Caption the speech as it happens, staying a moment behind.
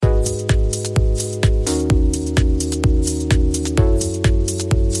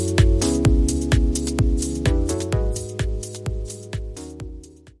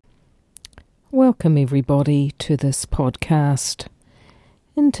Welcome everybody to this podcast.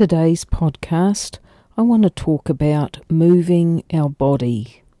 In today's podcast, I want to talk about moving our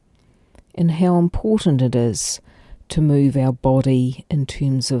body and how important it is to move our body in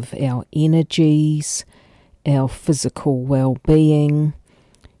terms of our energies, our physical well-being,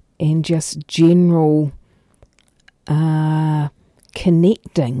 and just general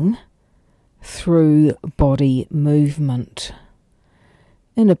connecting through body movement.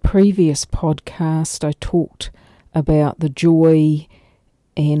 In a previous podcast, I talked about the joy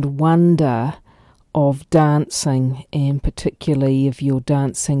and wonder of dancing, and particularly if you're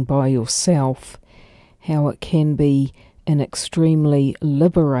dancing by yourself, how it can be an extremely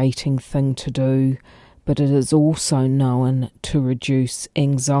liberating thing to do, but it is also known to reduce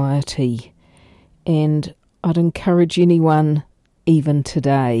anxiety. And I'd encourage anyone, even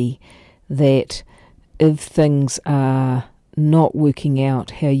today, that if things are not working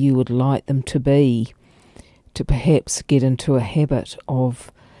out how you would like them to be, to perhaps get into a habit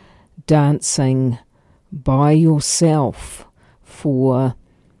of dancing by yourself for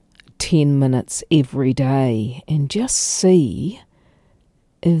 10 minutes every day and just see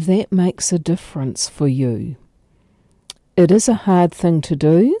if that makes a difference for you. It is a hard thing to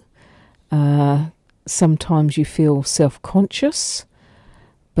do. Sometimes you feel self-conscious,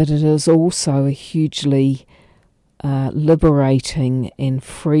 but it is also a hugely liberating and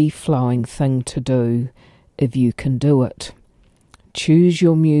free-flowing thing to do if you can do it. Choose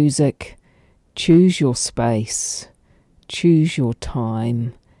your music, choose your space, choose your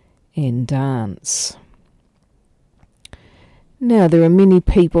time, and dance. Now, there are many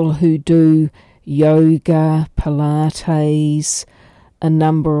people who do yoga, Pilates, a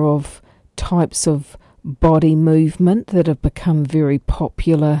number of types of body movement that have become very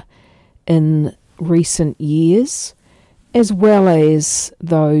popular in recent years, as well as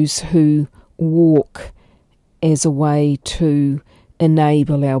those who walk as a way to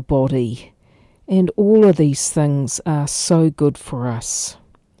enable our body. And all of these things are so good for us.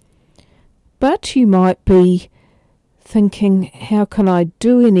 But you might be thinking, how can I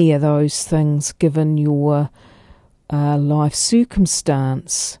do any of those things given your life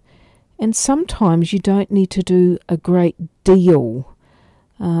circumstance? And sometimes you don't need to do a great deal.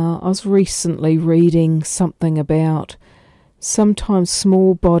 I was recently reading something about sometimes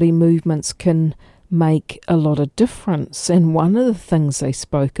small body movements can make a lot of difference. And one of the things they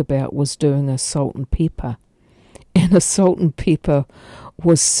spoke about was doing a salt and pepper. And a salt and pepper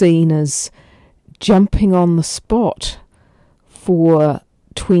was seen as jumping on the spot for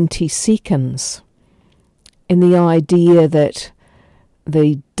 20 seconds. And the idea that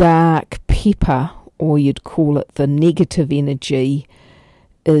the dark pepper, or you'd call it the negative energy,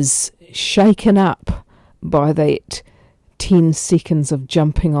 is shaken up by that 10 seconds of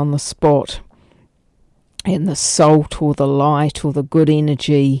jumping on the spot, and the salt or the light or the good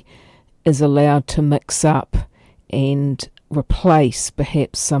energy is allowed to mix up and replace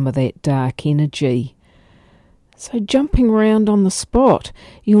perhaps some of that dark energy. So jumping around on the spot,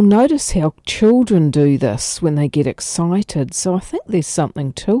 you'll notice how children do this when they get excited, so I think there's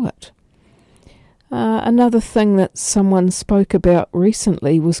something to it. Another thing that someone spoke about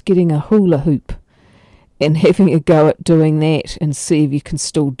recently was getting a hula hoop and having a go at doing that and see if you can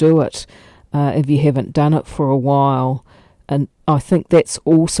still do it if you haven't done it for a while. And I think that's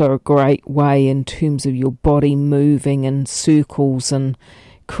also a great way in terms of your body moving in circles and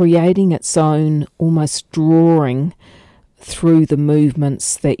creating its own almost drawing through the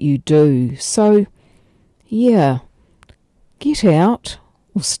movements that you do. So, yeah, get out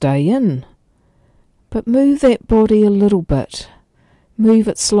or stay in. But move that body a little bit. Move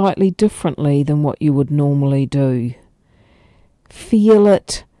it slightly differently than what you would normally do. Feel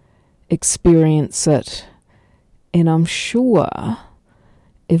it, experience it, and I'm sure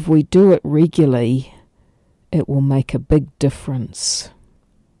if we do it regularly, it will make a big difference.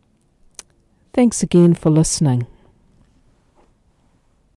 Thanks again for listening.